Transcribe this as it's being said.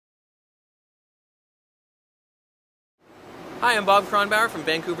Hi, I'm Bob Kronbauer from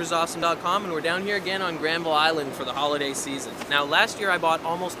VancouversAwesome.com, and we're down here again on Granville Island for the holiday season. Now, last year I bought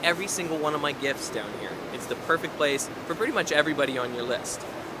almost every single one of my gifts down here. It's the perfect place for pretty much everybody on your list.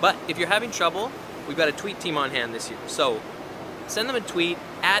 But if you're having trouble, we've got a tweet team on hand this year. So send them a tweet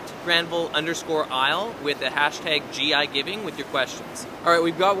at Granville_Isle with the hashtag GIGiving with your questions. Alright,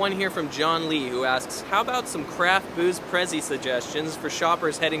 we've got one here from John Lee who asks, how about some craft booze Prezi suggestions for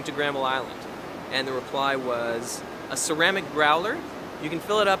shoppers heading to Granville Island? And the reply was, a ceramic growler. You can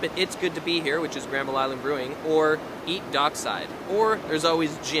fill it up at It's Good to Be Here, which is Granville Island Brewing, or eat dockside. Or there's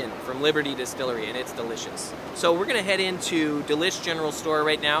always gin from Liberty Distillery, and it's delicious. So we're gonna head into Delish General Store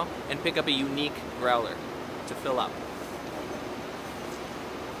right now and pick up a unique growler to fill up.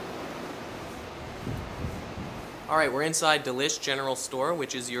 Alright, we're inside Delish General Store,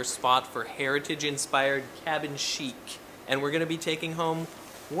 which is your spot for heritage-inspired cabin chic. And we're gonna be taking home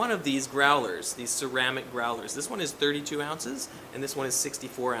one of these growlers, these ceramic growlers. This one is 32 ounces, and this one is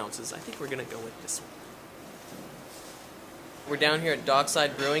 64 ounces. I think we're going to go with this one. We're down here at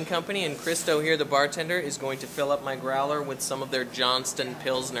Dockside Brewing Company, and Christo here, the bartender, is going to fill up my growler with some of their Johnston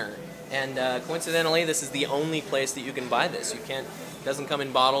Pilsner. And coincidentally, this is the only place that you can buy this. You can't, it doesn't come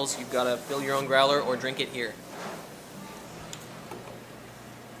in bottles. You've got to fill your own growler or drink it here.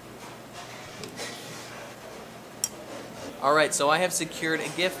 Alright, so I have secured a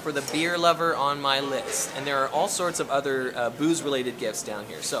gift for the beer lover on my list, and there are all sorts of other booze-related gifts down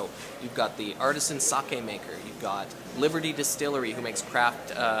here. So, you've got the artisan sake maker, you've got Liberty Distillery, who makes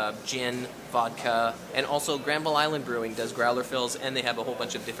craft gin, vodka, and also Granville Island Brewing does growler fills, and they have a whole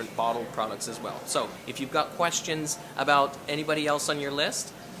bunch of different bottled products as well. So, if you've got questions about anybody else on your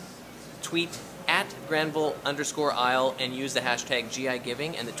list, tweet at Granville_Isle and use the hashtag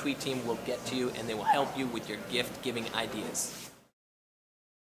GIGiving, and the tweet team will get to you and they will help you with your gift giving ideas.